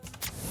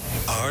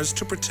Ours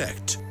to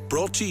Protect.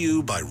 Brought to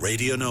you by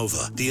Radio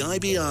Nova, the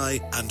IBI,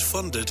 and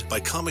funded by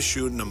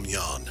Coimisiún na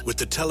Meán with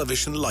the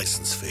television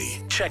licence fee.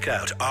 Check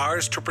out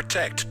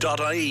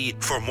ourstoprotect.ie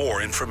for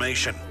more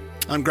information.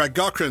 I'm Greg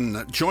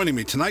Gaughran. Joining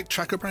me tonight,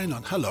 Traic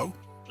Braonáin. Hello.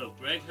 Hello,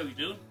 Greg. How are you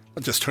doing?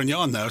 I'll just turn you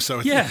on now, so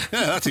yeah,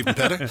 that's even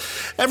better.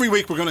 Every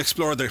week we're going to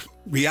explore the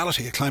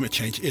reality of climate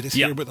change. It is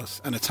here with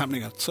us, and it's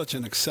happening at such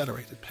an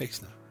accelerated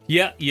pace now.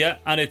 Yeah,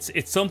 and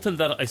it's something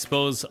that I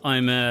suppose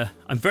I'm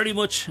very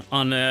much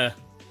on a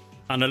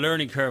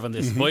learning curve on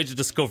this. Voyage of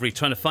discovery,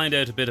 trying to find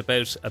out a bit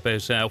about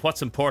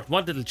what's important,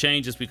 what little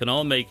changes we can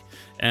all make,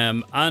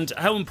 and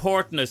how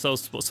important I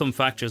suppose some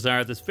factors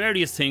are. There's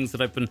various things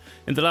that I've been,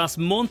 in the last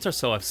month or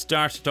so, I've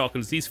started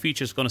talking. These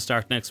features are going to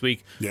start next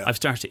week. Yeah. I've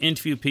started to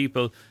interview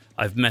people.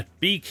 I've met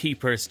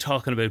beekeepers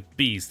talking about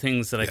bees,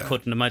 things that I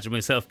couldn't imagine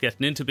myself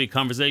getting into a big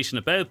conversation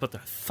about, but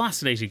they're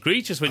fascinating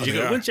creatures once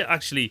you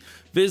actually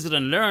visit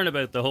and learn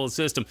about the whole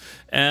system.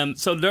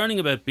 So learning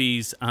about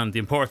bees and the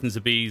importance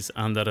of bees,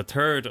 and that a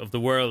third of the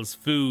world's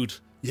food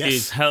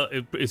is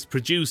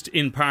produced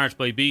in part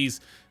by bees,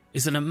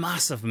 is in a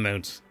massive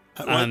amount.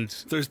 And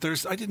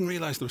there's I didn't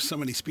realise there were so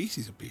many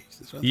species of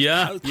bees as well.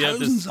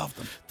 Thousands of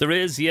them. There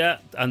is,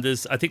 and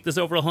I think there's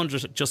over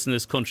 100 just in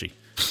this country.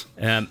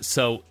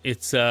 So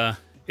it's and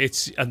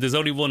there's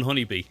only one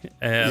honeybee,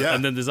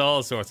 and then there's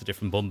all sorts of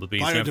different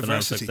bumblebees and everything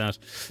else like that.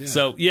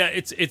 Yeah.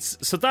 So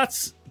so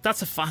that's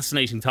a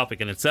fascinating topic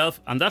in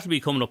itself, and that'll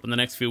be coming up in the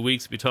next few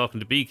weeks. We'll be talking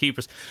to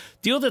beekeepers.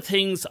 The other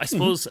things, I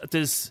suppose,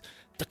 there's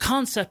the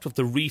concept of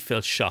the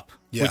refill shop,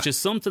 which is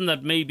something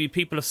that maybe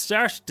people have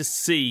started to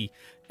see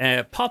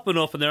popping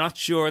up, and they're not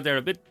sure. They're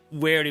a bit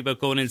wary about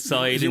going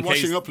inside. You're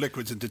washing up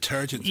liquids and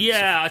detergents.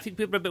 I think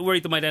people are a bit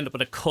worried they might end up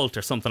in a cult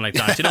or something like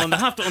that. And they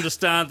have to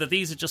understand that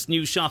these are just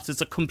new shops. It's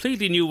a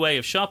completely new way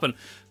of shopping,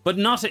 but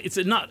it's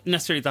not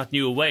necessarily that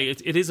new a way.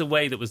 It is a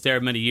way that was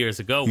there many years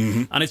ago,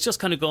 and it's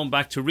just kind of going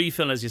back to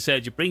refill. As you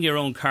said, you bring your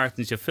own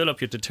cartons, you fill up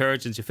your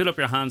detergents, you fill up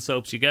your hand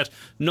soaps, you get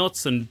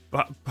nuts and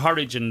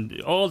porridge and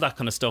all that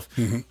kind of stuff,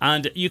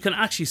 and you can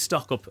actually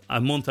stock up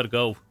a month at a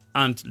go.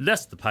 And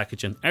less the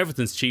packaging,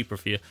 everything's cheaper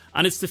for you,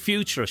 and it's the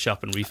future of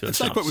shopping refill shops.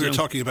 It's like what we were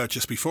talking about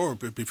just before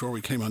we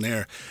came on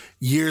air.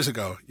 Years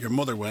ago, your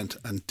mother went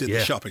and did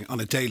the shopping on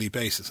a daily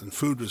basis, and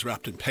food was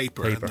wrapped in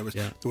paper and there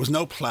was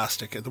no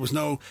plastic, there was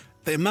no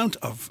the amount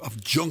of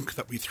junk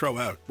that we throw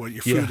out where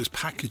your food is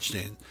packaged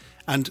in.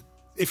 And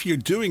if you're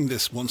doing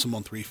this once a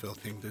month refill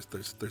thing,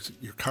 there's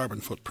your carbon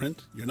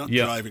footprint. You're not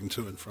driving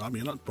to and from.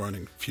 You're not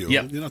burning fuel.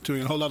 You're not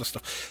doing a whole lot of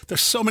stuff.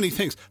 There's so many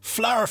things.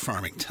 Flower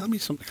farming. Tell me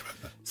something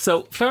about that.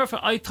 So flower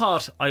farming, I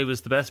thought I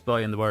was the best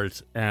boy in the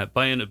world,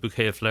 buying a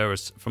bouquet of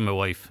flowers from my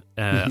wife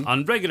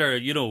on regular,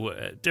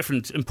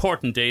 different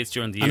important dates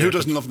during the year. And who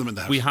doesn't love them in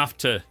the house? We have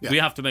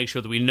to make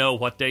sure that we know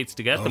what dates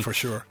to get them. For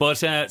sure. But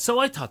so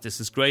I thought,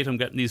 this is great. I'm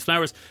getting these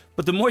flowers.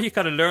 But the more you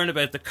kind of learn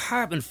about the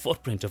carbon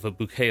footprint of a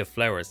bouquet of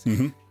flowers.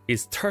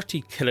 Is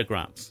 30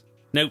 kilograms.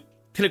 Now,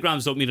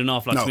 kilograms don't mean an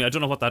awful lot to me. I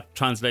don't know what that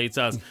translates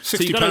as. So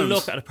you've got to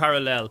look at a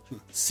parallel.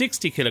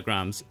 60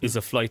 kilograms is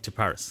a flight to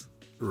Paris.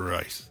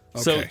 Right.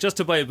 Okay. So just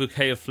to buy a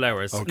bouquet of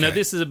flowers. Okay. Now,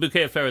 this is a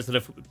bouquet of flowers that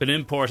have been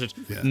imported,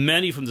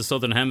 many from the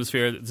southern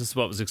hemisphere. This is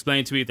what was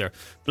explained to me. They're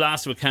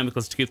blasted with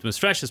chemicals to keep them as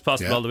fresh as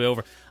possible all the way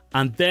over.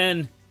 And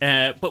then,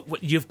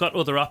 but you've got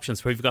other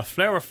options where you've got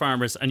flower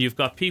farmers and you've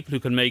got people who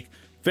can make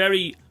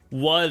very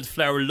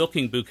wildflower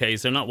looking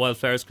bouquets. They're not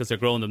wildflowers because they're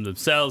growing them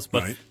themselves,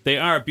 but they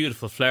are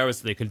beautiful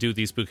flowers. They can do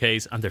these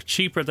bouquets, and they're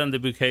cheaper than the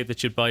bouquet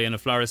that you'd buy in a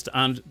florist,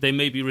 and they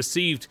may be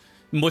received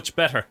much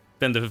better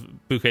than the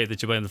bouquet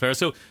that you buy in the florist.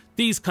 So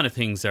these kind of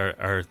things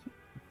are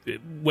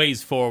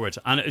ways forward.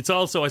 And it's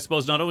also, I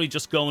suppose, not only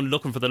just going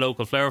looking for the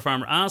local flower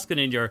farmer, asking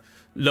in your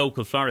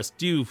local florist,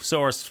 do you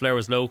source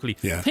flowers locally?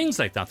 Things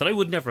like that I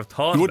would never have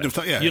thought. You wouldn't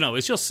have thought,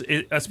 it's just,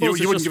 I suppose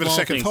you wouldn't give it a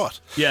second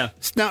thought.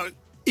 Now,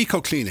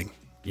 eco-cleaning.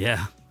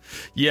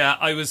 Yeah,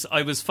 I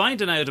was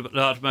finding out a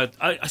lot about.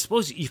 I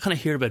suppose you kind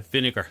of hear about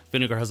vinegar.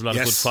 Vinegar has a lot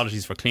of good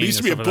qualities for cleaning. There used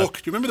to be a book.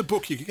 Do you remember the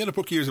book? You could get a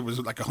book years. It was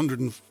like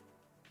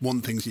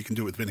 101 things you can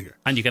do with vinegar,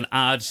 and you can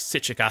add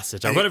citric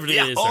acid or whatever it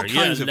is, or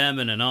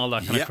lemon and all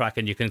that kind of crack,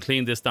 and you can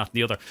clean this, that, and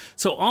the other.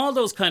 So all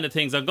those kind of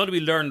things. I'm going to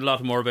be learning a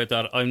lot more about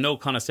that. I'm no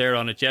connoisseur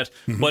on it yet,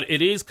 but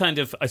it is kind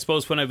of. I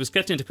suppose when I was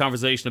getting into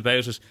conversation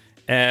about it.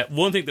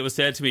 One thing that was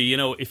said to me,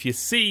 if you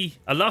see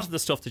a lot of the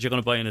stuff that you're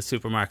going to buy in a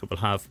supermarket will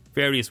have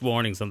various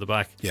warnings on the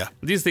back.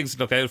 These things to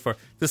look out for.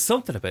 There's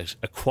something about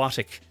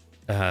aquatic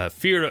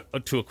fear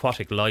to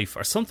aquatic life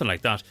or something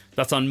like that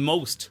that's on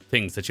most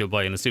things that you'll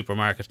buy in a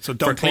supermarket. So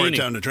don't pour it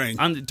down a drain.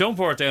 And don't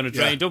pour it down a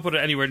drain. Don't put it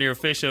anywhere near a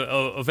fish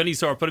of any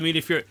sort. But I mean,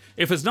 if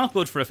it's not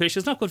good for a fish,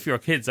 it's not good for your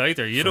kids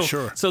either, For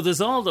sure. So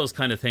there's all those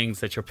kind of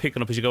things that you're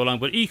picking up as you go along.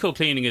 But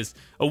eco-cleaning is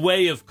a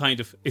way of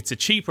it's a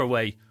cheaper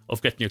way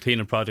of getting your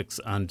cleaning products,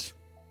 and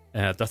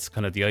that's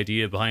kind of the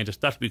idea behind it.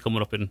 That'll be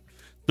coming up in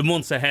the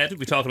months ahead. We'll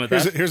be talking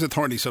about that. Here's a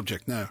thorny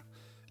subject now.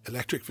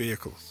 Electric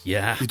vehicles.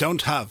 Yeah. You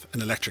don't have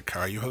an electric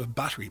car, you have a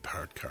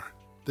battery-powered car.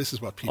 This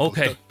is what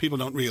people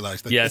don't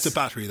realise, that it's a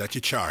battery that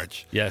you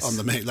charge on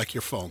the main, like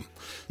your phone.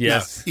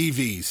 Yes. Now,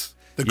 EVs,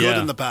 the good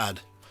and the bad.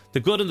 the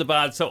good and the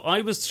bad. So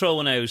I was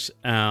throwing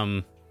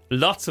out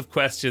lots of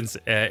questions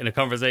in a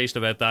conversation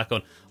about that,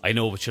 going, I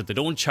know, but sure, they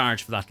don't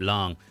charge for that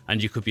long,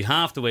 and you could be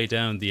half the way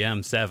down the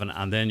M7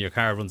 and then your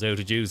car runs out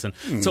of juice.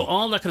 And so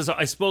all that kind of stuff.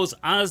 I suppose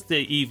as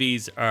the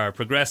EVs are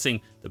progressing,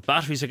 the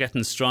batteries are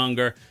getting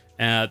stronger.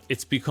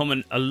 It's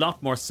becoming a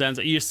lot more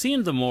sensible. You're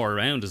seeing them more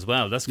around as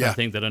well. That's the kind of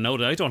thing that I know.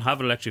 That I don't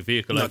have an electric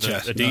vehicle, I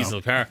have a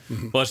diesel car.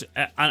 But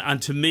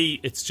and to me,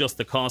 it's just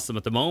the cost of them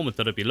at the moment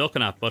that I'd be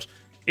looking at. But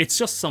it's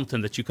just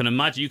something that you can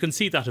imagine. You can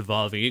see that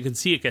evolving. You can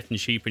see it getting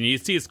cheaper, and you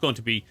see it's going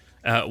to be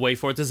way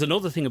forward. There's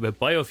another thing about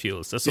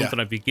biofuels. That's something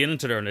I'm beginning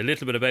to learn a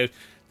little bit about.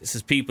 This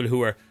is people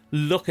who are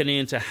looking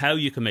into how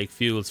you can make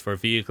fuels for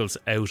vehicles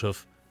out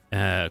of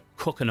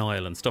cooking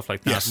oil and stuff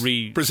like that.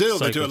 Yes. Brazil,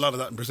 they do a lot of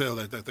that in Brazil.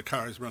 The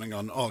car is running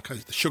on all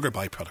kinds of the sugar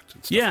byproduct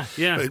and stuff.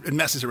 Yeah. It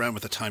messes around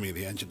with the timing of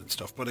the engine and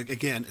stuff. But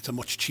again, it's a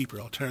much cheaper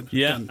alternative.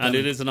 Yeah, and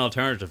it is an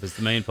alternative, is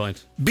the main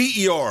point.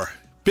 BER.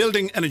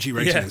 Building energy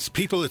ratings.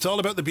 People, it's all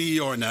about the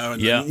BER now,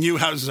 and the new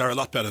houses are a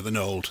lot better than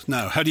old.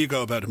 Now, how do you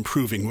go about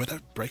improving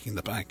without breaking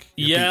the bank?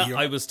 BER?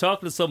 I was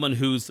talking to someone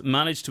who's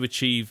managed to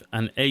achieve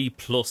an A+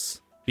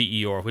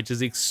 BER, which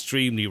is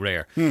extremely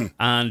rare.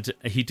 And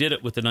he did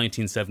it with the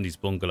 1970s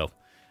bungalow.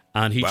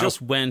 And he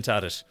just went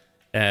at it.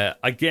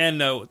 Again,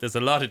 now, there's a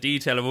lot of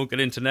detail I won't get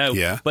into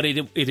now. But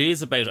it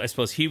is about, I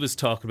suppose he was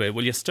talking about,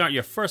 well, you start,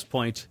 your first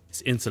point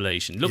is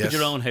insulation. Look at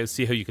your own house,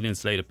 see how you can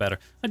insulate it better,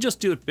 and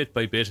just do it bit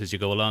by bit as you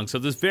go along. So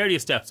there's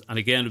various steps, and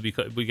again,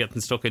 we'll be getting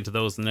stuck into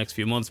those in the next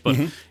few months. But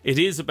it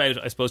is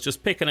about, I suppose,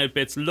 just picking out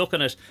bits,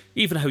 looking at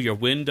even how your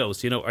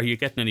windows, are you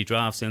getting any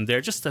drafts in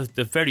there? Just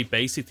the very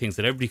basic things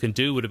that everybody can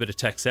do with a bit of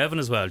Tech 7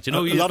 as well. A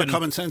lot of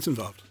common sense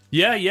involved.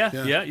 Yeah,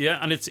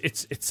 and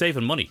it's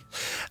saving money.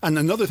 And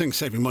another thing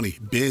saving money,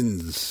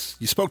 bins.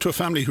 You spoke to a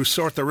family who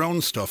sort their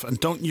own stuff and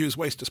don't use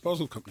waste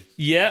disposal companies.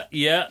 Yeah,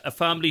 a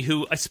family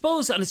who, I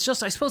suppose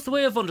the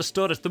way I've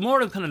understood it, the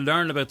more I'm kind of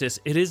learning about this,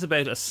 it is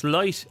about a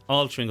slight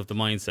altering of the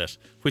mindset,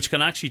 which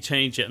can actually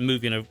change it and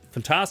move you in a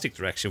fantastic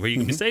direction where you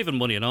can be saving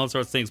money and all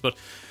sorts of things. But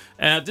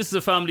this is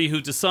a family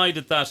who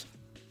decided that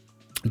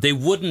they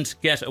wouldn't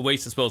get a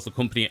waste disposal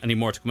company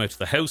anymore to come out to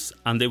the house,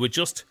 and they would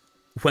just,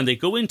 when they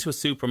go into a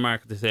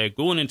supermarket, they say,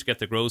 going in to get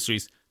their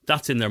groceries,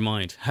 that's in their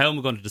mind. How am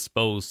I going to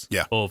dispose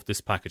of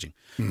this packaging?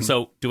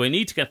 So do I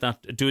need to get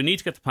that? Do I need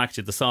to get the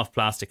packaging, the soft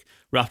plastic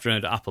wrapped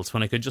around apples,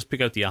 when I could just pick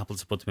out the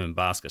apples and put them in a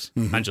basket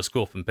and just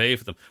go up and pay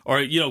for them?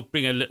 Or,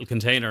 bring a little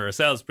container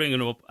ourselves, bring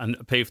them up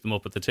and pay for them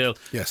up at the till.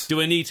 Yes.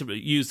 Do I need to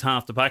use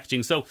half the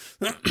packaging? So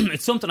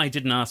it's something I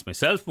didn't ask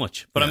myself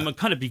much, but I'm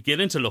kind of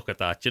beginning to look at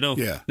that,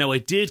 Now, I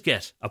did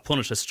get a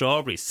punnet of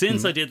strawberries.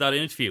 Since I did that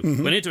interview,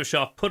 went into a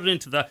shop, put it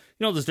into that,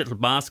 those little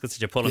baskets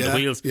that you put on the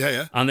wheels.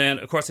 Yeah. And then,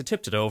 of course, I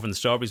tipped it over and the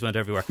strawberries went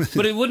everywhere.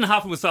 But it wouldn't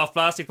happen with soft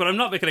plastic, but I'm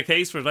not making a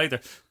case for it either.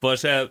 But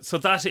so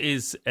that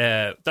is,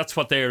 that's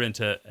what they're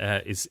into,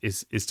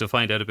 is to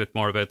find out a bit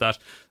more about that.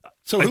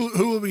 So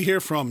who will we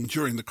hear from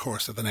during the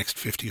course of the next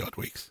 50-odd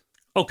weeks?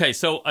 Okay,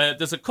 so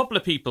there's a couple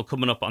of people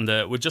coming up on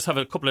we'll just have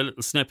a couple of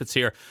little snippets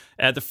here.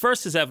 The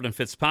first is Evelyn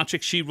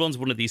Fitzpatrick. She runs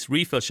one of these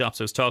refill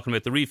shops I was talking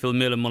about, the Refill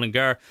Mill in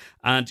Mullingar,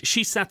 and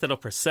she set that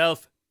up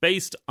herself,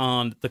 based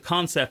on the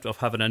concept of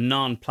having a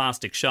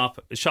non-plastic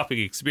shopping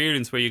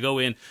experience where you go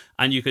in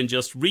and you can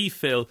just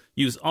refill,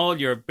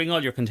 bring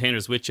all your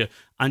containers with you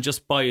and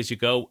just buy as you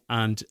go,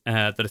 and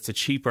that it's a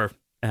cheaper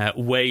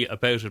way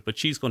about it. But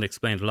she's going to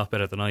explain it a lot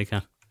better than I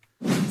can.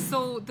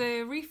 So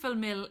the Refill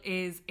Mill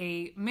is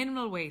a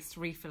minimal waste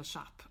refill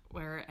shop.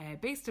 We're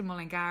based in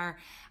Mullingar,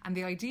 and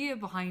the idea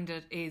behind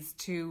it is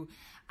to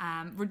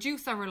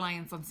reduce our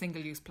reliance on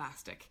single-use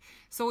plastic.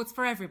 So it's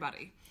for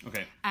everybody.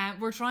 Okay.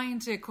 We're trying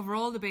to cover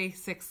all the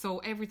basics, so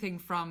everything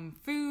from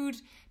food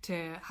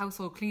to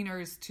household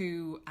cleaners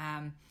to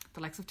the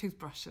likes of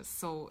toothbrushes.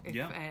 So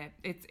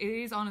it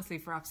is honestly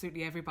for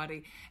absolutely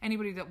everybody.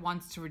 Anybody that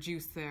wants to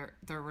reduce their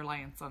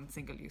reliance on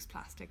single-use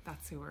plastic,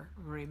 that's who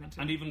we're aiming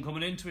to. And even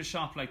coming into a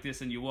shop like this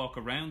and you walk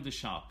around the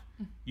shop,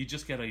 you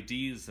just get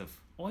ideas of,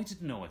 I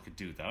didn't know I could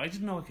do that. I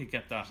didn't know I could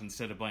get that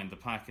instead of buying the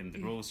pack in the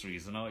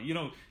groceries. And all.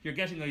 You're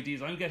getting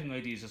ideas. I'm getting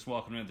ideas just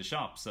walking around the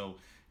shop. So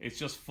it's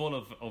just full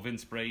of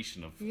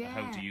inspiration of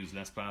how to use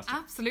less plastic.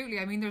 Absolutely.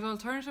 I mean, there's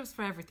alternatives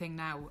for everything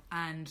now,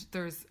 and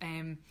there's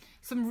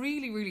some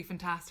really, really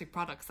fantastic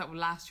products that will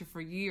last you for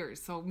years.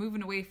 So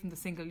moving away from the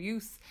single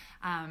use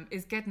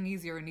is getting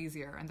easier and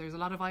easier, and there's a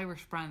lot of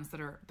Irish brands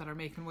that are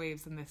making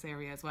waves in this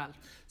area as well.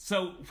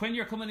 So when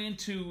you're coming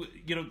into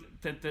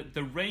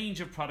the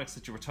range of products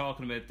that you were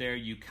talking about there,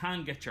 you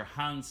can get your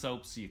hand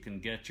soaps, you can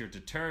get your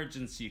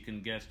detergents, you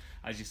can get,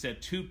 as you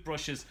said,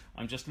 toothbrushes.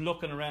 I'm just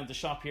looking around the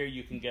shop here.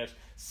 You can get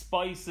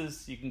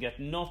spices, you can get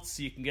nuts,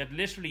 you can get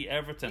literally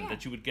everything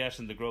that you would get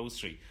in the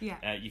grocery.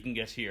 You can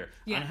get here.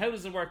 And how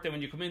does it work then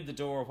when you come in the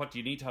door? What do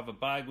you need to have a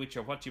bag with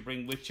you, or what do you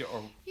bring with you?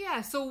 Or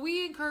so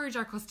we encourage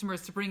our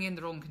customers to bring in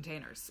their own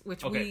containers,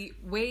 which we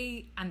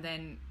weigh and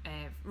then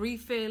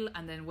refill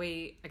and then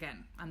weigh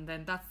again, and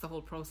then that's the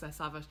whole process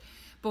of it.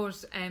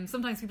 But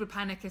sometimes people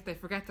panic if they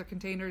forget their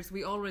containers.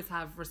 We always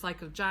have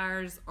recycled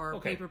jars or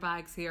paper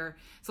bags here,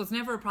 so it's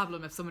never a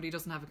problem if somebody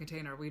doesn't have a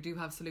container. We do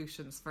have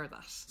solutions for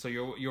that. So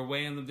you're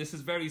weighing them. This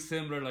is very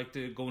similar, like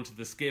to going to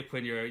the skip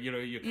when your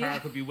car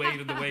could be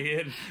weighed on the way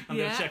in, and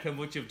then checking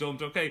what you've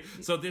dumped. Okay,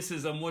 so this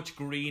is a much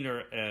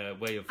greener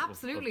way of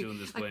doing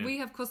this. Like we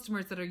have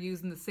customers that are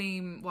using the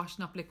same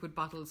washing up liquid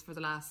bottles for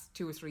the last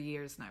 2 or 3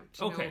 years now.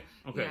 Okay.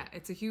 Yeah,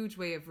 it's a huge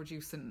way of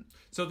reducing.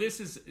 So this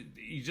is,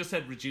 you just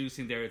said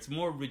reducing there. It's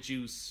more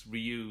reduce,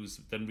 reuse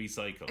than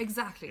recycle.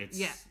 Exactly.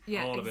 It's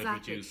all about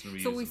reduce and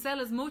reuse. So we sell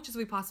as much as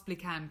we possibly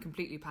can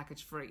completely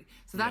package free.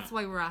 So that's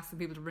why we're asking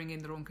people to bring in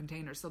their own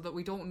containers, so that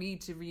we don't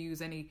need to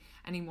reuse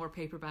any more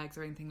paper bags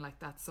or anything like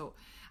that. So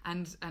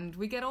and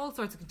we get all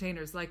sorts of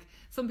containers. Like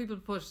some people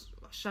put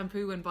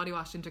shampoo and body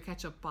wash into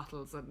ketchup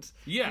bottles, and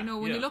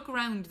when you look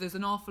around, there's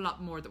an awful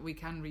lot more that we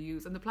can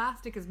reuse, and the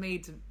plastic is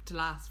made to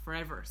last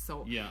forever.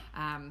 So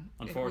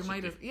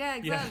unfortunately,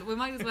 we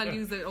might as well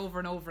use it over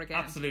and over again.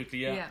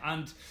 Absolutely,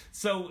 And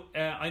so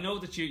I know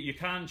that you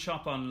can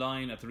shop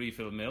online at the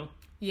Refill Mill.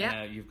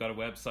 You've got a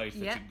website that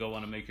you can go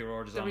on and make your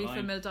orders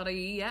online.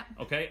 TheRefillMill.ie,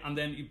 Okay, and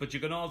then but you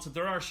can also,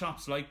 there are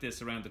shops like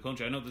this around the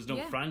country. I know there's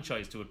no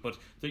franchise to it, but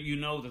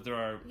that there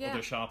are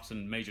other shops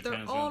in major towns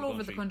around the country. All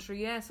over the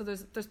country, So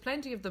there's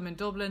plenty of them in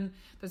Dublin.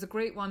 There's a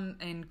great one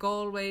in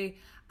Galway.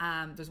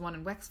 There's one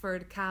in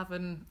Wexford,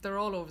 Cavan. They're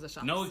all over the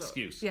shops. No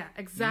excuse. Yeah,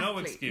 exactly. No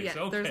excuse.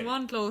 Yeah, there's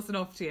one close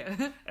enough to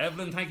you.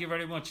 Evelyn, thank you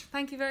very much.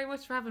 Thank you very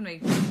much for having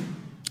me.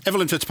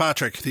 Evelyn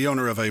Fitzpatrick, the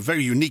owner of a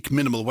very unique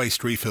minimal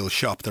waste refill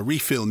shop, the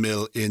Refill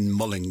Mill in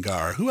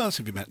Mullingar. Who else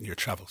have you met in your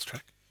travels,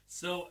 Traic?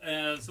 So,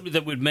 somebody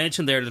that we'd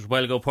mentioned there a little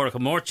while ago, Pádraig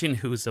Morchin,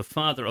 who's a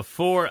father of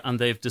 4, and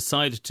they've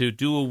decided to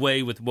do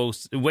away with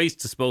waste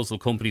disposal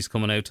companies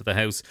coming out to the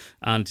house.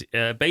 And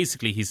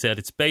basically, he said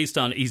it's based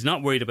on, he's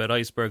not worried about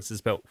icebergs, it's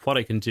about what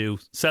I can do,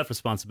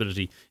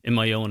 self-responsibility in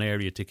my own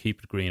area to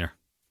keep it greener.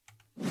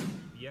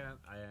 Yeah,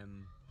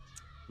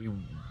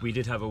 we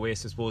did have a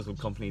waste disposal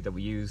company that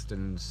we used,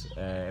 and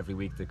every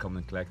week they come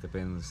and collect the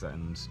bins,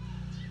 and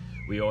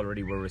we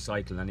already were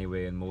recycling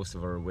anyway, and most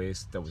of our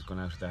waste that was going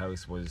out of the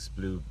house was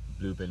blue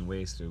bin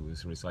waste. It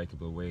was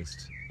recyclable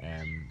waste,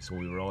 so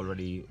we were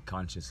already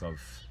conscious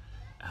of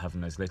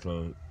having as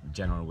little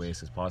general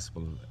waste as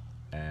possible.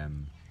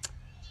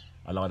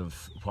 A lot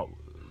of what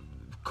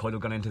could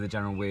have gone into the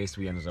general waste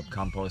we ended up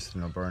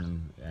composting or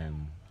burning.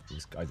 It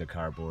was either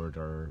cardboard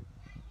or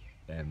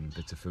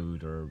bits of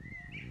food or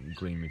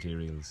green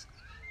materials,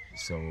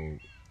 so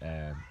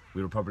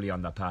we were probably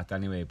on that path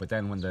anyway. But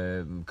then when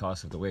the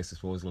cost of the waste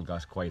disposal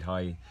got quite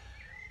high,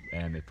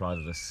 it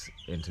prodded us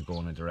into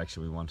going in a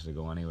direction we wanted to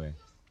go anyway.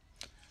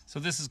 So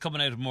this is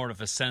coming out of more of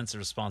a sense of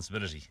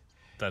responsibility.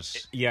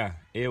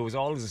 It was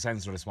always a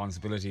sense of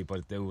responsibility,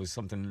 but there was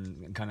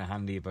something kind of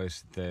handy about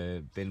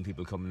the bin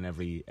people coming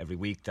every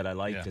week that I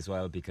liked as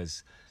well,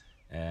 because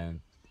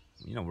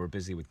we're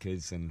busy with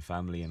kids and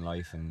family and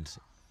life and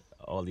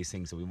all these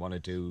things that we want to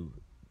do.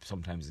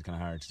 Sometimes it's kind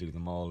of hard to do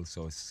them all,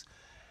 so it's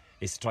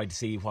to try to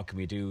see what can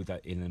we do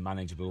that in a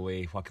manageable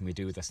way, what can we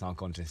do that's not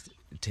going to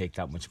take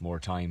that much more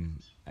time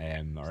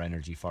or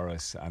energy for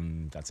us,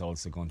 and that's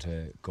also going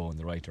to go in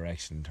the right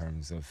direction in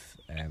terms of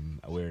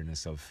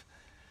awareness of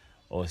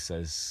us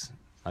as,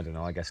 I don't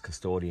know, I guess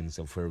custodians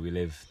of where we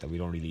live, that we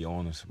don't really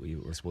own it.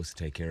 We're supposed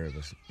to take care of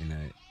it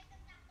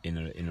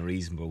in a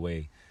reasonable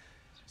way.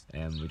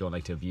 We don't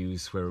like to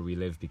abuse where we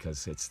live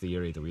because it's the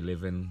area that we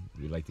live in.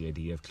 We like the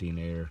idea of clean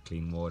air,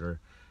 clean water.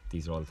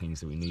 These are all the things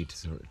that we need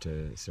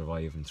to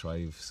survive and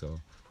thrive. So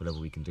whatever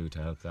we can do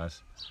to help that,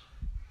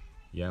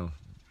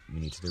 we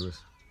need to do it.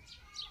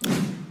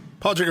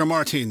 Pádraig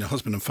Morchin, a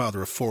husband and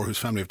father of 4 whose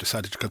family have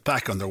decided to cut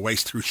back on their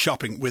waste through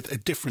shopping with a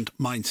different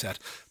mindset.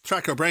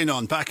 Traic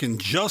Braonáin back in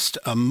just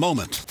a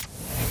moment.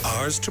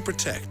 Ours to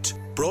Protect.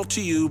 Brought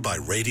to you by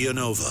Radio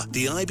Nova,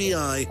 the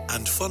IBI,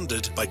 and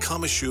funded by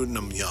Coimisiún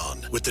na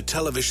Meán with the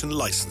television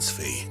licence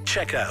fee.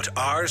 Check out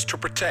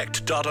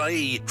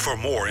ourstoprotect.ie for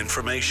more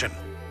information.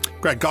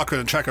 Greg Gaughran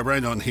and Traic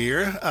Braonáin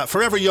here.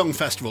 Forever Young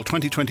Festival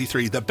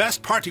 2023, the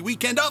best party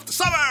weekend of the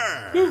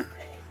summer!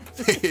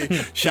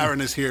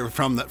 Sharon is here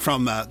from the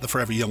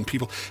Forever Young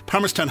people.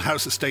 Palmerstown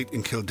House Estate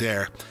in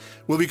Kildare.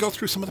 Will we go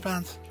through some of the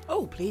bands?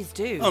 Oh, please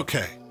do.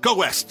 Okay. Go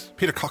West.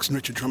 Peter Cox and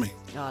Richard Drummy.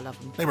 Oh, I love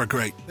them. They were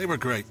great.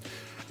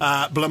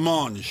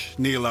 Blancmange,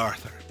 Neil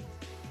Arthur.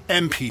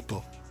 M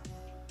People.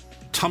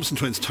 Thompson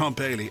Twins, Tom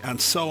Bailey, and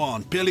so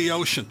on. Billy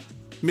Ocean.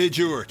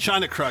 Midure,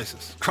 China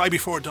Crisis, Cry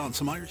Before Dawn,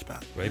 some Irish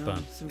band. Great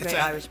band. Some great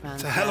Irish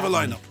bands. It's a hell of a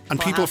lineup. And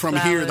people from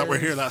here that were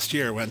here last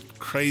year went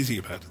crazy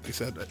about it. They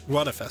said,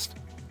 what a fest.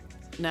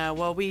 No,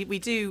 well, we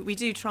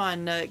do try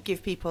and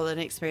give people an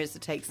experience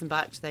that takes them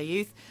back to their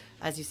youth.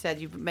 As you said,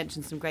 you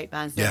mentioned some great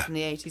bands there from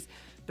the 80s.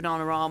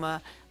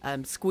 Bananarama,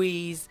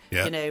 Squeeze,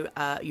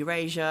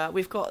 Eurasia.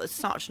 We've got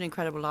such an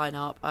incredible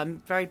lineup.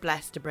 I'm very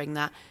blessed to bring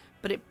that.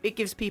 But it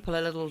gives people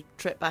a little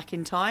trip back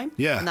in time.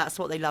 Yeah. And that's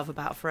what they love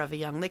about Forever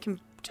Young. They can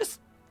just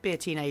be a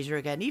teenager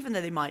again, even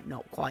though they might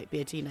not quite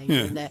be a teenager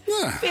in their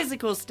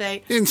physical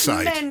state.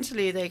 Inside.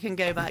 Mentally, they can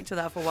go back to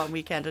that for one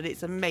weekend, and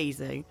it's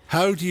amazing.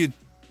 How do you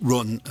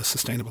run a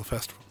sustainable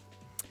festival?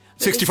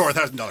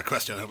 $64,000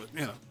 question,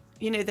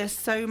 There's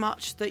so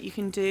much that you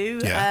can do.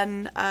 Yeah.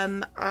 And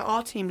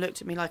our team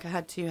looked at me like I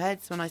had two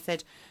heads when I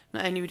said,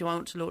 not only do I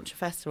want to launch a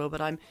festival,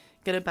 but I'm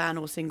going to ban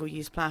all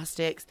single-use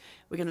plastics.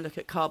 We're going to look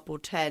at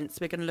cardboard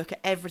tents. We're going to look at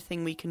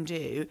everything we can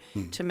do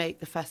to make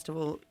the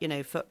festival,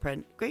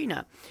 footprint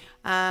greener.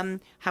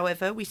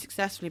 However, we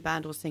successfully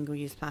banned all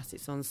single-use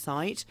plastics on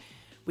site.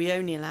 We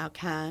only allow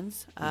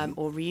cans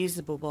or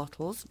reusable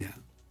bottles. Yeah.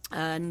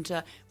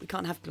 And we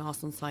can't have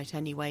glass on site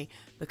anyway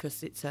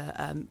because it's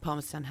a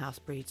Parmesan house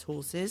breeds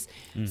horses.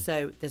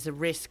 So there's a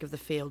risk of the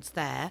fields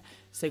there.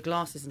 So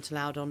glass isn't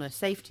allowed on a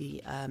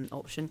safety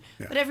option.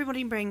 Yeah. But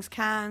everybody brings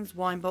cans,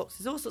 wine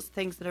boxes, all sorts of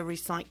things that are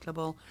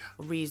recyclable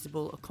or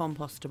reusable or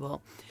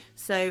compostable.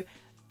 So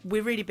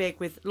we're really big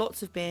with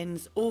lots of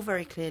bins, all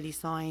very clearly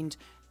signed.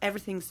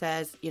 Everything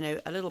says,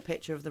 a little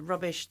picture of the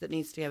rubbish that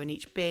needs to go in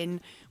each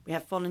bin. We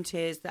have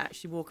volunteers that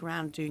actually walk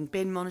around doing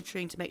bin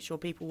monitoring to make sure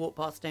people walk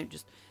past don't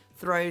just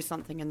throw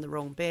something in the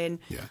wrong bin.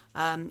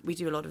 Yeah. We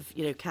do a lot of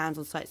cans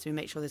on site, so we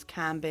make sure there's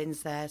can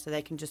bins there so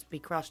they can just be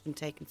crushed and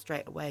taken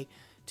straight away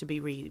to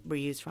be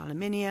reused for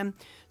aluminium.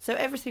 So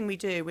everything we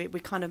do, we're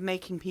kind of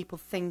making people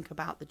think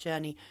about the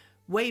journey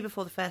way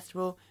before the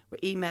festival. We're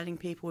emailing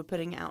people, we're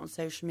putting it out on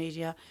social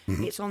media.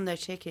 It's on their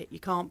ticket. You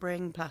can't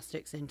bring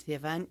plastics into the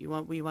event.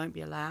 We won't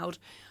be allowed.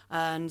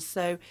 And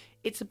so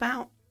it's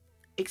about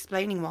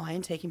explaining why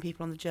and taking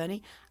people on the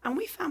journey, and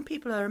we found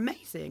people are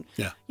amazing.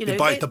 Yeah, they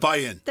buy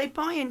in. They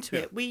buy into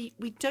it. We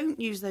don't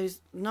use those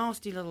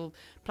nasty little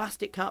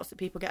plastic cups that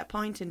people get a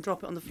pint in,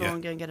 drop it on the floor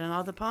and go and get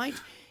another pint.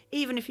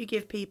 Even if you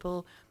give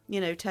people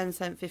 10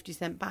 cent, 50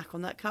 cent back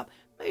on that cup,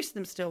 most of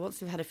them still, once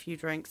they've had a few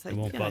drinks, they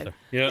won't bother.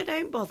 They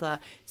don't bother.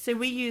 So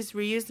we use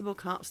reusable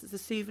cups. It's a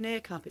souvenir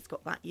cup. It's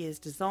got that year's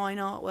design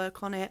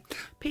artwork on it.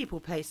 People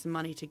pay some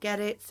money to get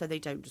it, so they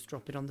don't just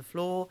drop it on the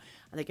floor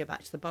and they go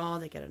back to the bar,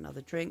 they get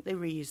another drink, they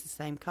reuse the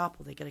same cup,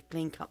 or they get a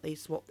clean cup, they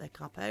swap their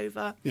cup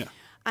over. Yeah.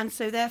 And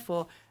so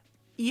therefore,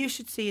 you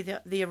should see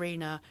the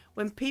arena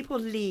when people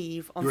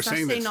leave on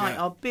Saturday night,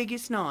 our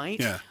biggest night.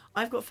 Yeah.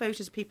 I've got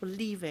photos of people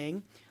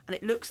leaving, and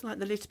it looks like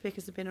the litter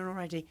pickers have been in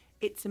already.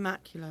 It's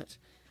immaculate.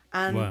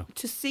 And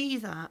to see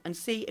that and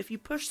see if you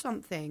push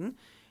something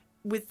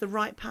with the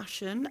right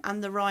passion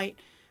and the right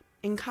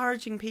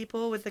encouraging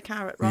people with the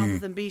carrot rather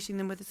than beating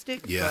them with a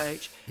stick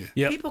approach,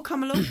 people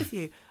come along with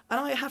you. And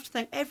I have to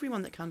thank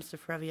everyone that comes to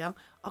Forever Young.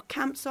 Our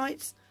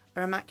campsites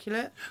are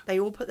immaculate. They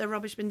all put their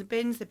rubbish in the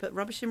bins. They put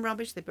rubbish in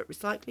rubbish. They put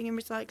recycling in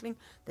recycling.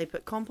 They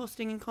put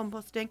composting in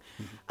composting.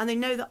 And they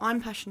know that I'm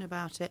passionate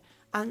about it.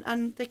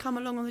 And they come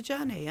along on the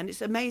journey, and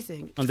it's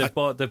amazing. And they've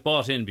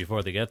bought in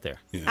before they get there,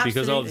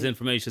 because all this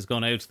information has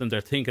gone out to them.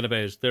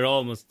 They're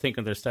almost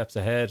thinking their steps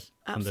ahead.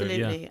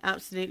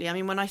 Absolutely. I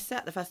mean, when I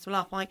set the festival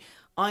up,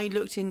 I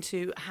looked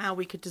into how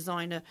we could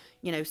design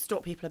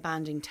stop people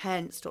abandoning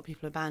tents, stop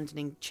people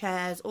abandoning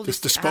chairs. All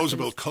this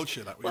disposable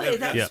culture that we live.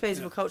 That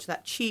disposable culture,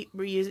 that cheap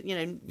reuse,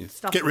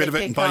 stuff. Get rid of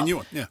it and buy a new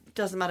one. Yeah,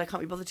 doesn't matter. I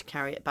can't be bothered to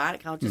carry it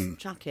back. I'll just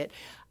chuck it.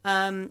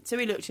 So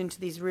we looked into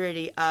these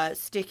really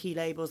sticky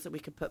labels that we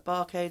could put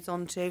barcodes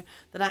onto,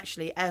 that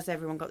actually, as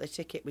everyone got their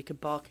ticket, we could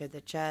barcode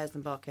their chairs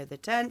and barcode their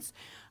tents.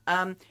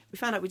 We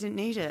found out we didn't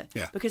need it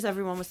because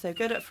everyone was so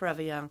good at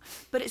Forever Young.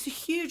 But it's a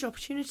huge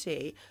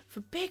opportunity for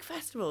big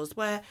festivals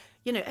where,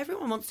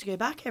 everyone wants to go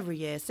back every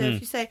year. So if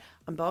you say,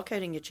 I'm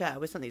barcoding your chair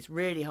with something that's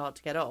really hard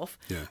to get off,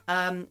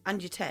 and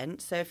your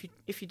tent, so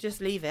if you just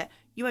leave it,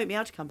 you won't be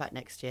able to come back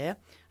next year.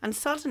 And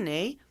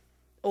suddenly...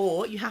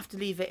 Or you have to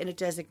leave it in a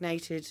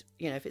designated,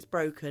 if it's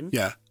broken,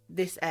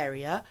 this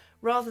area,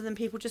 rather than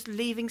people just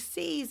leaving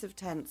seas of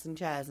tents and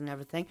chairs and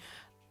everything.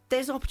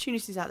 There's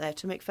opportunities out there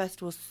to make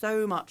festivals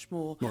so much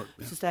more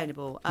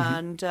sustainable.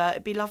 And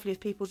it'd be lovely if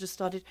people just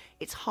started.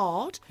 It's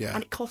hard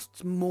and it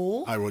costs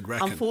more. I would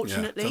reckon.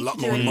 Unfortunately, it's a lot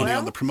more money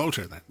on the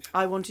promoter then.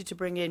 I wanted to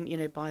bring in,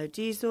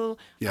 biodiesel,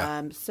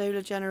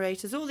 solar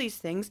generators, all these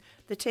things.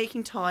 They're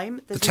taking time.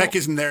 The tech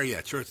isn't there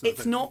yet. Sure,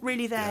 it's not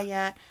really there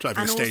yet.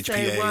 Driving and a stage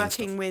also PA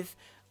working with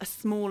a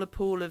smaller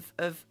pool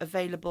of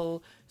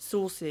available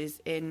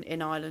sources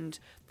in Ireland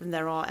than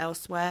there are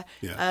elsewhere.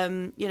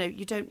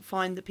 You don't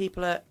find that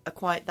people are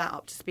quite that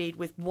up to speed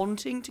with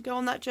wanting to go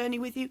on that journey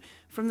with you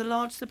from the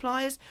large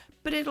suppliers,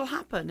 but it'll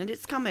happen, and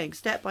it's coming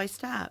step by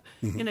step.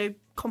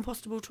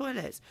 Compostable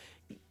toilets.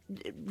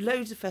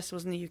 Loads of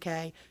festivals in the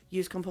UK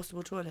use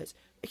compostable toilets.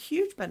 A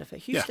huge benefit,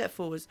 huge step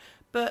forwards,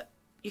 but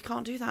you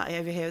can't do that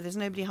over here. There's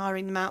nobody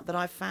hiring them out that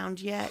I've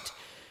found yet.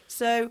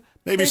 So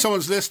maybe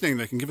someone's listening.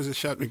 They can give us a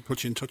shout and we can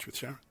put you in touch with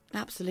Sharon.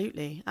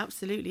 Absolutely. I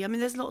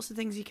mean, there's lots of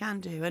things you can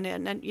do, and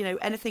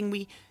anything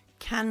we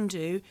can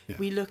do,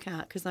 we look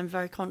at, because I'm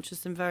very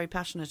conscious and very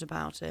passionate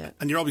about it.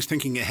 And you're always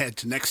thinking ahead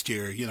to next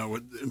year, you know,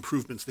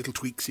 improvements, little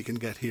tweaks you can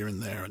get here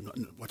and there,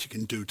 and what you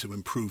can do to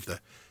improve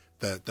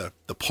the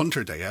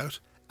punter day out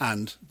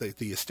and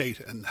the estate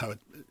and how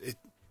it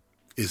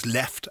is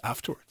left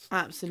afterwards.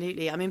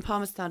 Absolutely. I mean,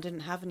 Palmerstown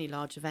didn't have any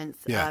large events,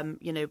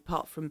 you know,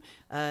 apart from,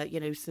 you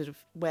know, sort of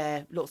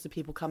where lots of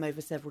people come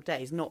over several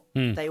days. Not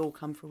they all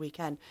come for a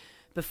weekend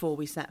before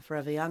we set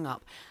Forever Young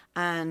up.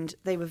 And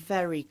they were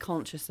very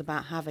conscious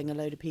about having a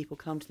load of people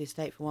come to the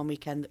estate for one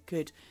weekend that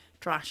could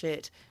trash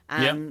it.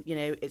 And, you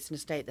know, it's an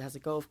estate that has a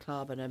golf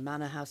club and a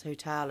manor house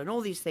hotel and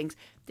all these things.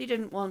 They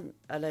didn't want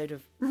a load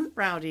of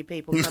rowdy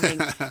people coming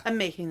and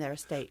making their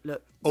estate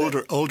look...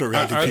 Older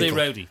rowdy people. Are they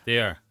rowdy? They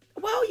are.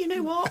 Well, you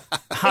know what?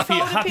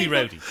 Happy people,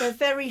 rowdy. They're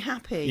very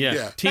happy.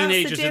 Yeah.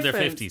 Teenagers in their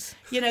 50s.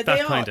 You know, that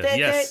they are.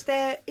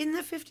 They're in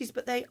their 50s,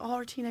 but they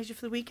are a teenager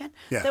for the weekend.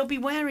 Yeah. They'll be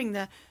wearing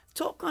their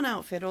Top Gun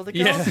outfit, or the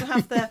girls will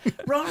have their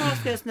rah-rah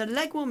skirts and their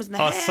leg warmers and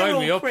their hair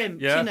all crimped.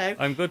 Yeah, you know,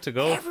 I'm good to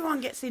go. Everyone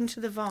gets into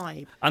the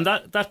vibe. And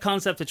that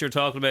concept that you're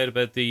talking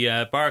about the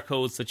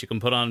barcodes that you can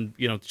put on,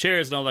 you know,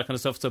 chairs and all that kind of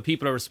stuff, so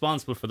people are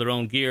responsible for their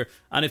own gear.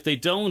 And if they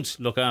don't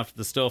look after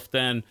the stuff,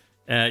 then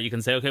you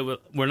can say, okay, well,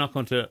 we're not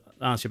going to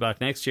ask you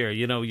back next year.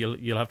 You know,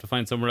 you'll have to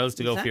find somewhere else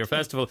to go for your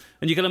festival.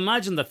 And you can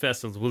imagine that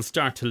festivals will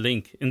start to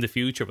link in the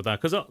future with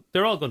that, because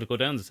they're all going to go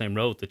down the same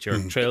road that you're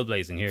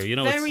trailblazing here. You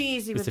know, very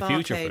easy with the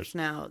barcodes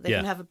now. They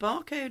can have a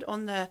barcode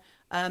on their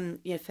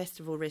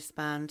festival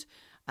wristband,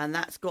 and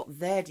that's got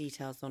their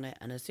details on it.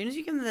 And as soon as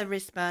you give them their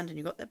wristband and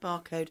you've got their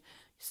barcode,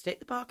 you stick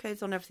the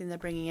barcodes on everything they're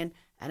bringing in.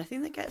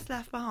 Anything that gets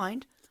left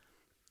behind,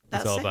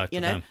 that's all it, back you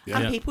to know.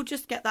 them. And people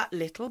just get that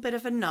little bit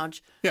of a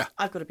nudge. Yeah.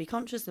 I've got to be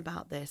conscious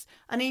about this.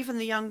 And even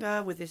the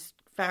younger, with this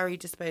very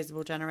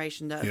disposable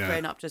generation that have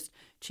grown up just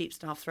cheap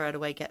stuff, throw it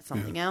away, get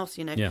something else.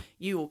 You know,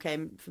 you all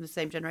came from the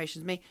same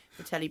generation as me.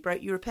 The telly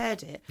broke, you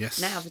repaired it.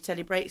 Yes. Now the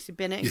telly breaks, you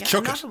bin it and you get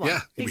chuck another it. one.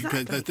 Yeah,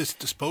 exactly. This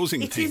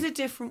disposing thing. It is a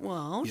different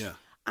world. Yeah.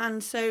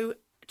 And so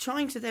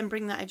trying to then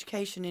bring that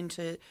education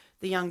into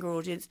the younger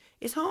audience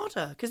is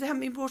harder, because they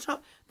haven't been brought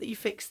up that you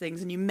fix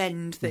things and you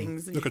mend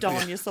things and you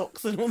darn your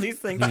socks and all these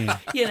things,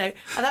 you know,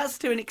 and that's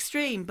to an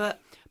extreme. But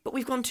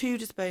we've gone too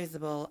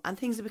disposable and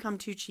things have become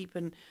too cheap,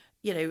 and,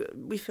 you know,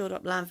 we filled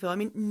up landfill. I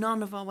mean,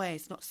 none of our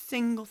waste, not a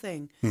single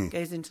thing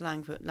goes into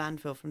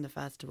landfill from the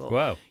festival.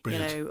 Wow.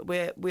 Brilliant. You know,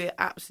 we're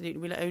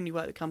absolutely, we only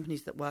work with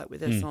companies that work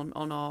with us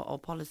on our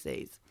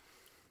policies.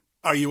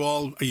 Are you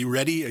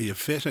ready? Are you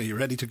fit? Are you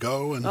ready to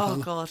go? And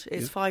God,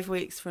 it's 5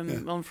 weeks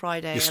from on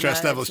Friday. Your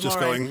stress level's just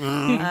going...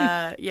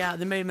 at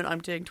the moment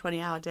I'm doing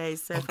 20-hour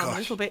days, so I'm a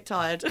little bit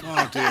tired.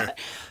 Oh, dear.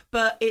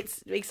 But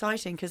it's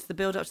exciting, because the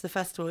build-up to the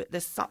festival,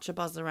 there's such a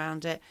buzz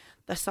around it.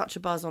 There's such a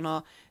buzz on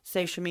our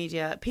social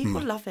media.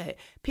 People love it.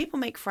 People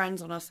make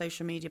friends on our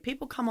social media.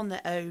 People come on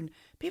their own.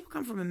 People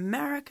come from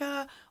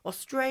America,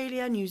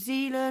 Australia, New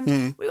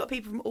Zealand. We've got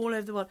people from all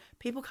over the world.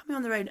 People coming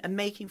on their own and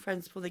making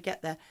friends before they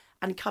get there,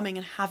 and coming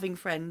and having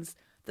friends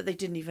that they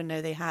didn't even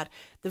know they had.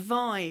 The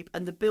vibe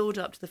and the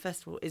build-up to the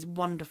festival is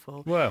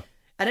wonderful. Wow.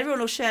 And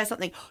everyone will share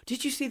something.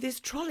 Did you see this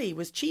trolley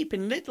was cheap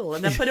in Lidl?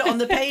 And then put it on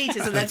the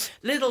pages, and then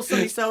Lidl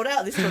suddenly sold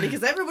out this trolley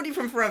because everybody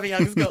from Forever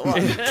Young's got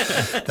one.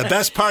 The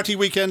best party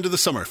weekend of the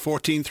summer,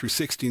 14th through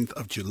 16th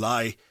of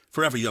July,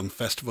 Forever Young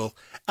Festival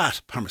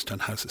at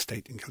Palmerstown House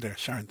Estate in Kildare.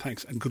 Sharon,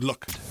 thanks and good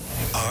luck.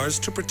 Ours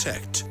to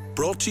Protect,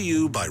 brought to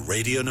you by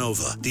Radio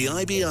Nova, the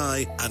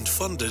IBI, and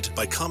funded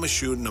by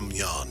Coimisiún na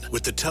Meán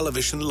with the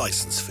television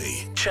licence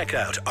fee. Check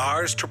out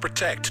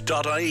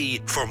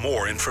ourstoprotect.ie for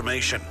more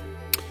information.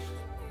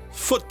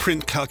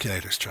 Footprint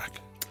calculators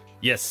track.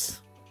 Yes.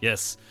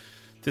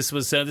 This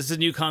is a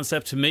new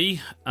concept to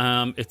me.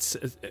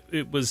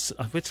 It was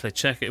which did I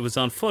check? It was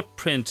on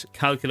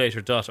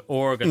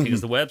footprintcalculator.org, I think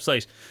is the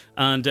website.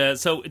 And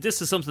so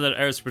this is something that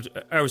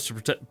Ours to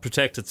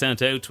Protect had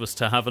sent out to us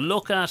to have a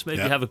look at,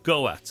 maybe have a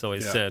go at. So I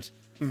said,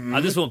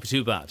 this won't be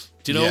too bad.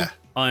 Do you know? Yeah.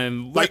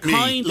 We're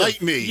kind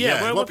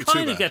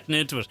of getting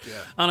into it. Yeah.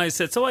 And I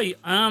said, so I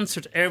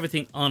answered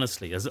everything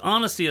honestly as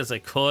I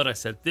could. I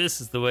said,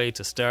 this is the way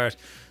to start.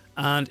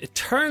 And it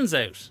turns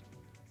out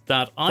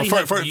that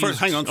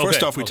hang on.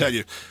 First off, we tell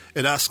you,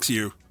 it asks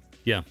you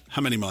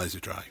how many miles you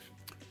drive.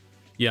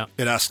 Yeah.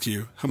 It asks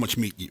you how much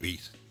meat you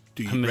eat.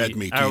 Do you eat red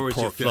meat? Do you eat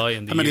pork? How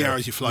many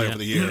hours you fly over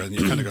the year? And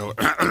you kind of go,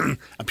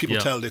 and people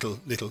tell little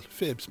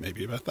fibs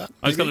maybe about that.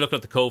 I was going to look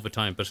at the COVID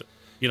time, but,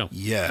 you know.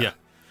 Yeah.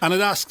 And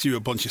it asks you a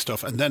bunch of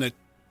stuff, and then it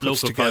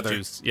puts local together.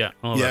 Produce,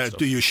 all that stuff.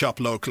 Do you shop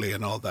locally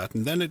and all that?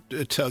 And then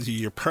it tells you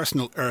your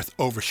personal Earth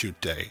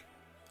overshoot day.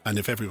 And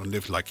if everyone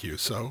lived like you,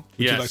 would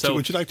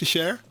you like to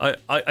share?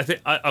 I think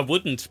I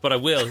wouldn't, but I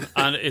will.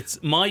 And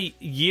it's my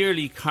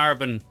yearly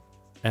carbon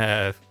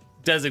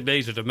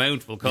designated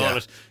amount, we'll call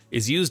it,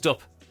 is used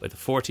up by the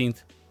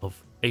 14th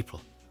of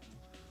April,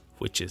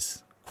 which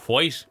is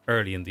quite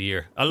early in the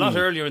year. A lot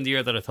earlier in the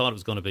year than I thought it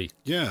was going to be.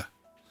 Yeah,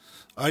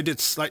 I did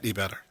slightly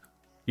better.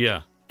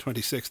 Yeah,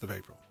 26th of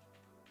April.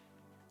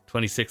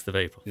 26th of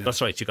April. Yeah.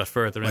 That's right, you got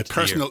further My into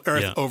personal the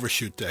year. Earth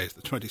overshoot day is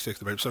the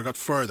 26th of April, so I got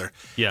further.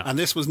 Yeah. And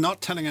this was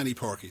not telling any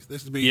porkies.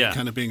 This is me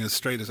kind of being as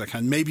straight as I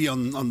can. Maybe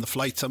on the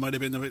flights I might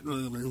have been a bit,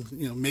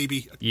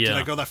 maybe. Yeah. Did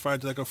I go that far?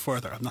 Did I go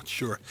further? I'm not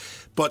sure.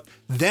 But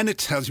then it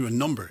tells you a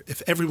number.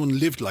 If everyone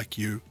lived like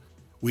you,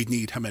 we'd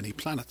need how many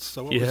planets?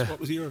 So what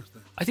was yours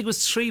then? I think it was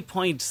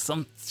 3.3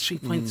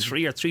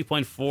 or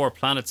 3.4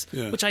 planets,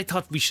 which I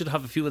thought we should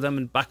have a few of them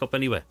in backup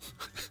anyway.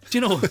 Do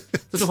you know?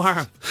 There's no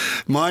harm.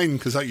 Mine,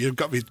 because you've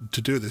got me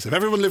to do this. If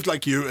everyone lived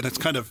like you, and it's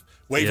kind of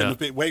wagging a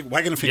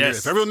finger. Yes.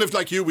 If everyone lived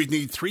like you, we'd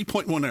need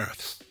 3.1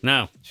 Earths.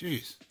 Now,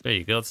 jeez, there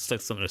you go. It's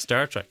like something of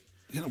Star Trek.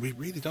 We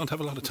really don't have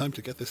a lot of time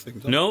to get this thing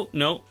done.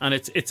 No, and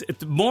it's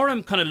the more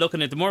I'm kind of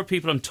looking at, the more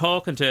people I'm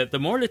talking to, the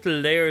more little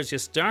layers you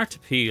start to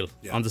peel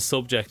on the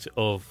subject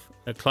of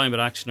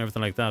climate action and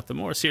everything like that, the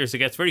more serious it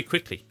gets very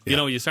quickly.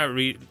 You start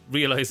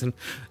realising,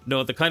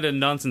 the kind of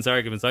nonsense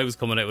arguments I was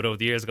coming out with over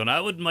the years going, I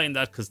wouldn't mind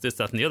that because this,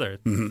 that and the other.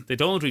 They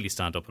don't really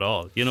stand up at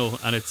all,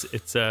 and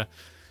it's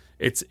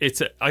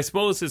I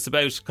suppose it's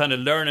about kind of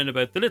learning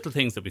about the little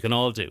things that we can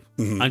all do,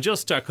 and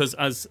just start, because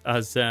as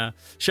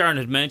Sharon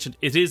had mentioned,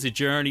 it is a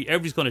journey.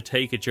 Everybody's going to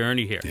take a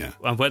journey here,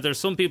 and whether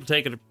some people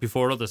take it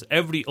before others,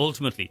 everybody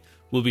ultimately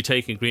will be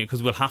taking green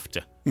because we'll have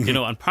to,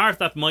 and part of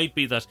that might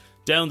be that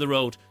down the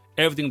road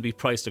everything will be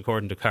priced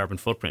according to carbon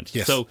footprint.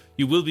 Yes. So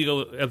you will be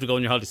able to go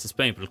on your holidays to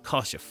Spain, but it'll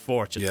cost you a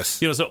fortune. Yes.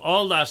 So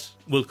all that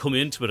will come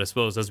into it, I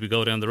suppose, as we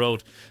go down the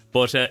road.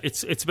 But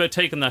it's about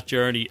taking that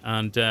journey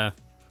and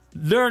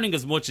learning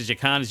as much as you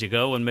can as you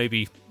go, and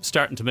maybe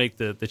starting to make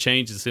the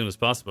changes as soon as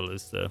possible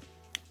is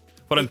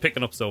what I'm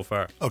picking up so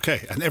far.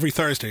 Okay, and every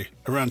Thursday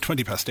around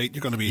 8:20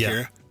 you're going to be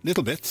here,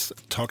 Little Bits,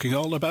 talking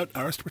all about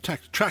Ours to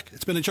Protect. Traic,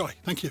 it's been a joy.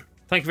 Thank you.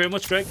 Thank you very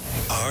much, Greg.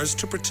 Ours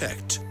to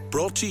Protect,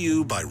 brought to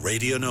you by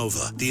Radio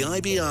Nova, the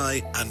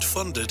IBI, and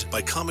funded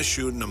by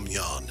Coimisiún na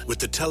Meán with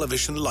the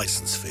television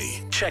licence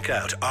fee. Check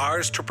out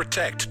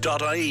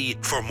ourstoprotect.ie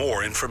for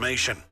more information.